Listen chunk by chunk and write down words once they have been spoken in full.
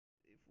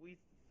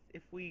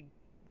if we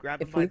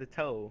grab him by the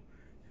toe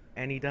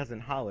and he doesn't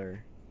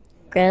holler,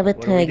 Grab a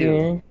what do we do?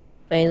 tiger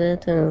by the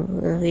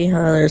toe. He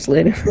hollers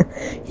later.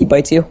 He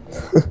bites you.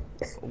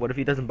 What if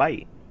he doesn't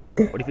bite?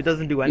 What if he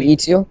doesn't do He anything?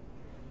 eats you.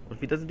 What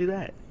if he doesn't do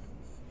that?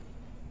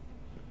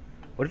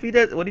 What if he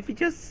does? What if he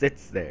just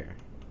sits there?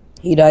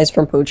 He dies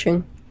from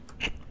poaching.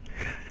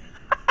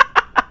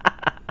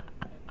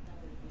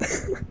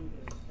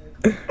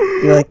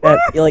 You like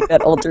that? You like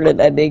that alternate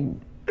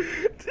ending?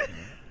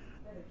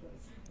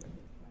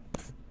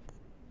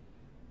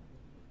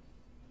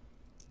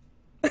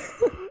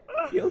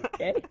 You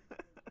okay?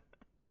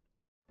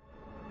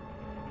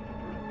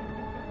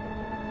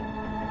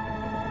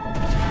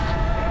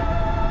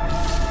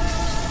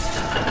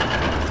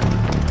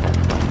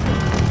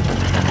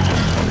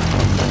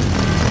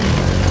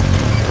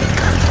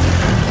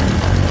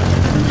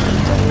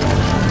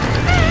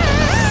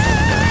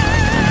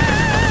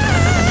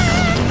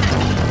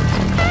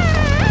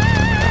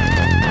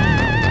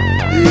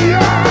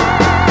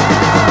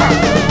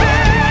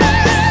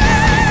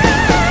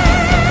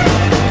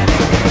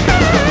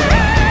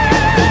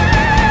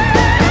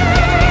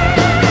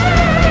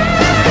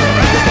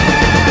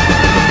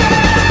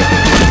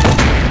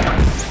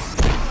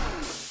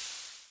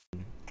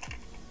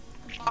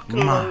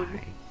 My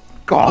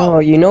God! Oh,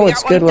 you know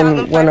it's good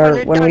when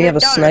we have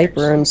a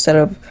sniper instead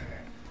of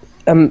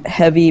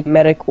heavy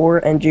medic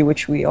or NG,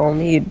 which we all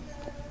need.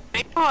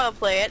 I know how to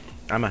play it.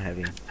 I'm a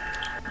heavy.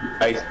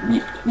 I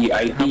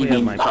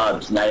mean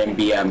pubs, not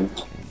MvM.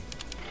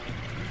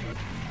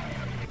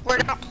 We're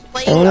not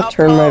playing. I want to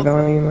turn my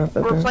volume up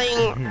a We're bit.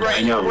 playing. Right,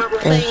 I know. We're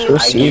playing. so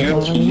I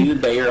guarantee you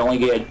they are only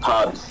good at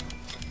pubs.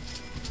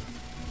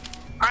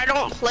 I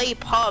don't play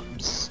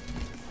pubs.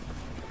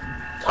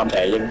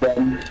 Competitive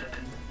then?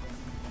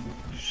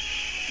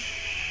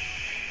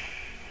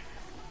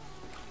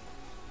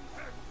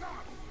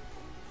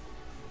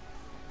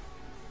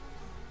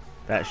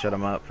 That shut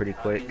him up pretty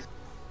quick.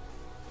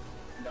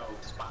 No,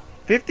 spot.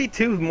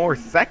 52 more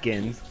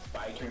seconds.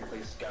 Spy can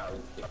play scout.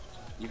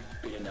 You've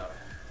been enough.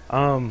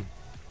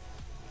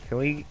 Can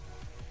we?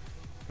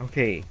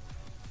 Okay.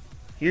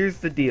 Here's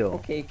the deal.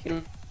 Okay,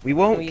 We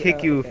won't we,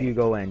 kick you if okay. you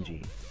go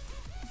NG.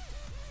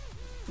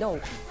 No.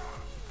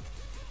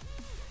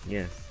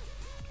 Yes.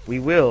 We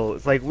will.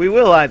 It's like we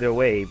will either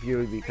way,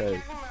 purely because. Are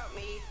you talking about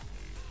me?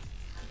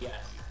 Yes.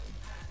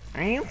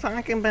 I am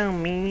talking about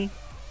me.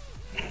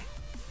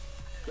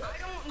 I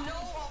don't know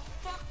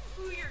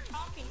who you're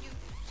talking to,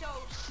 so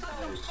shut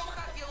the fuck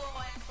up, you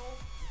little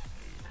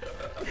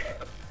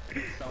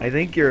asshole. I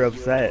think you're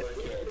upset.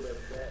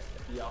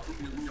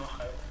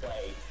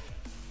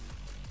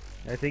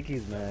 I think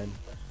he's mad.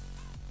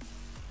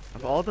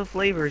 Of all the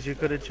flavors you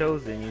could have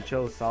chosen, you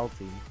chose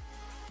salty.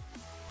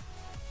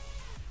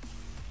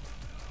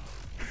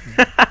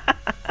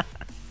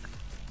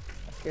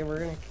 Okay, we're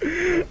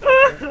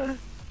gonna.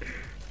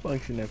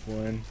 Function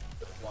F1.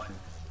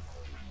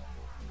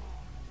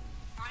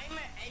 I'm an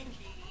NG.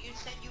 You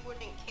said you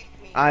wouldn't kick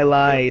me. I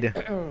lied.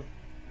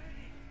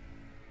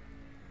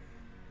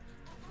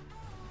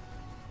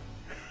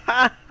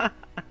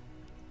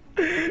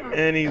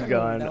 And he's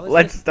gone.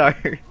 Let's start.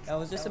 That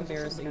was just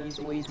embarrassing. He's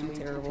way too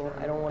terrible.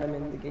 I don't want him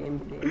in the game.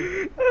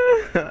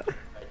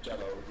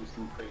 Jello, you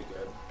seem pretty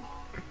good.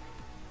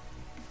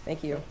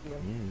 Thank you. Yes.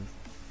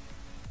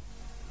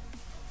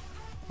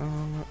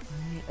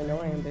 I know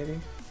I am, baby.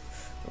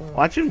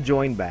 Watch him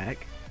join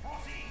back.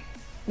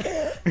 No,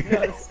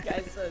 this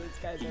guy's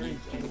already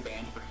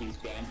He's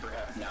banned for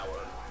half an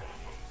hour.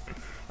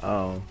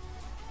 Oh.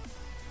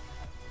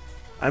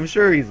 I'm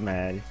sure he's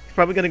mad. He's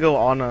probably gonna go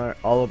on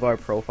all of our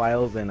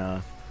profiles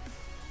and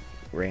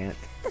rant.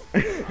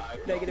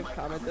 negative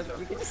comment that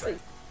we can just say.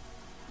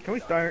 Can we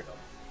start?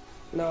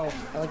 No,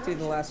 I like doing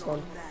the last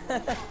one.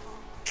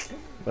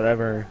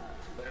 Whatever.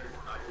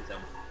 Autism.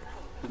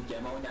 The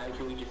demo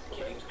naturally just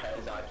kicked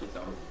has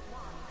autism.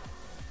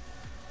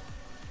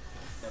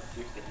 No,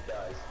 seriously, he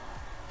does.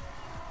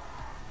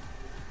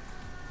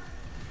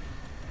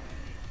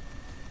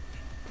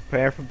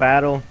 Prepare for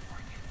battle.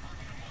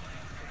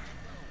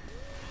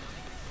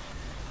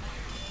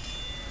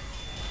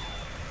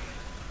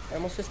 I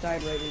almost just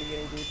died right in the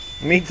beginning, dude.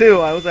 Me too.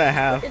 I was at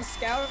half. Frickin'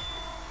 scout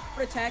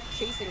attack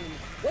chasing me.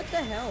 What the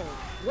hell?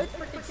 What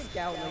frickin'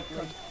 scout like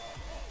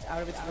it's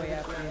out of its way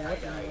after me?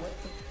 What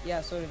the?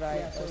 Yeah, so did I.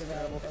 That was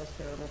terrible. That was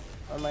terrible.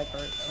 On my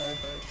part. Sorry.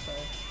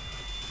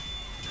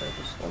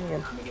 Just let me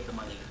in. Let me get the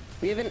money.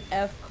 We have an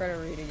F credit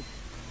rating.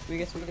 We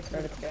get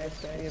credits, guys.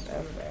 We have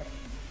F.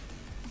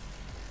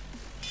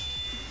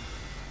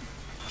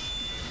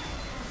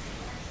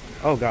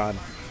 Oh god.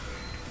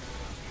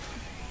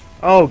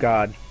 Oh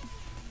god.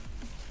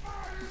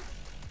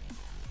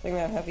 I think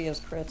that heavy is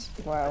crits.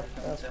 Wow,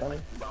 that's funny.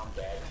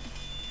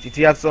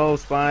 GTF solo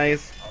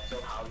spies.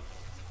 Also, how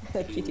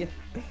GTF.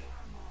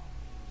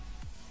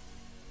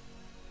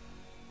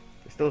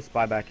 There's still a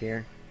spy back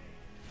here.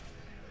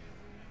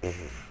 We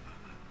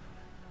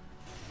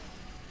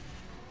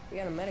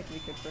got a medic, we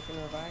could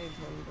frickin' revive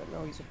him, but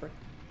no, he's a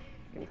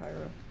frickin'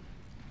 pyro.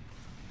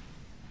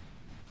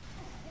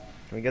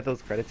 Can we get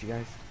those credits, you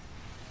guys?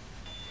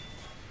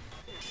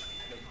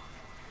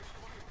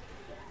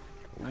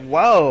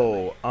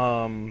 Whoa.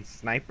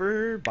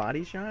 Sniper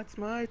body shots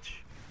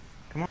much?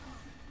 Come on.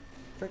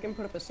 Frickin'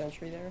 put up a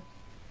sentry there.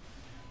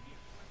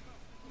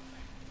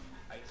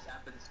 I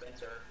snap the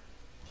dispenser.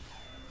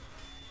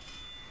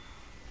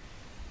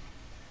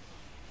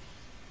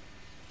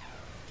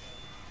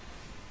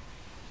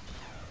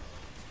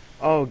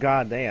 Oh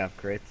god, they have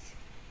crits.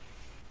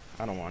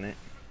 I don't want it.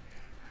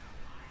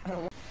 I don't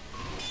want.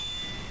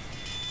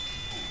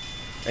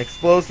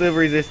 Explosive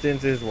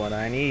resistance is what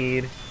I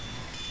need.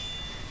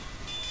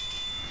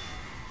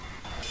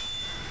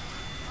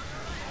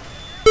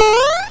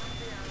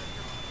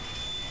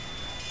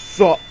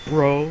 Sup,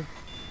 bro?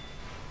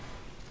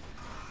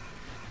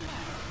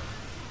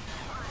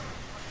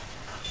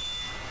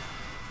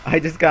 I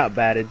just got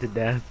batted to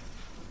death.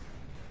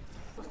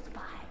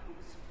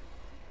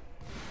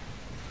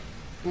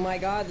 Oh my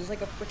god, there's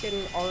like a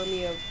freaking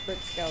army of crit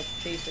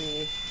scouts chasing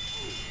me.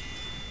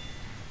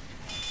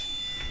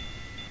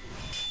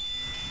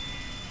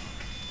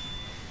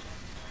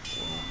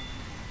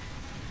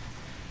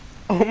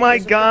 Oh my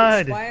There's a freaking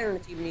god! Spire on the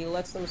team and he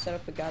lets them set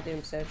up a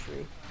goddamn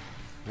sentry.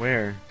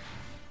 Where?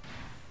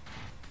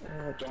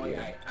 Oh Don't worry,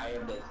 dear. I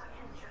have this.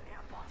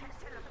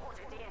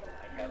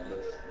 I have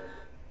this.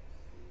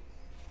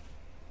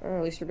 Oh,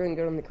 at least we're doing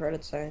good on the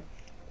credit side.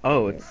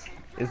 Oh, it's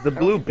is the I don't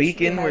blue think we should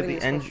be beacon where having the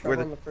this much engine where trouble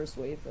the on the first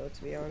wave though,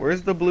 to be honest.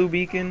 where's the blue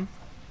beacon?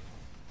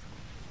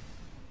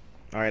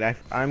 All right,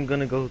 I'm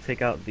gonna go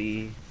take out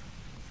the.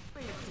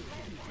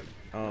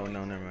 Oh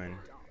no, never mind.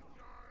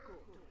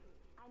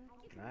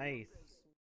 Nice.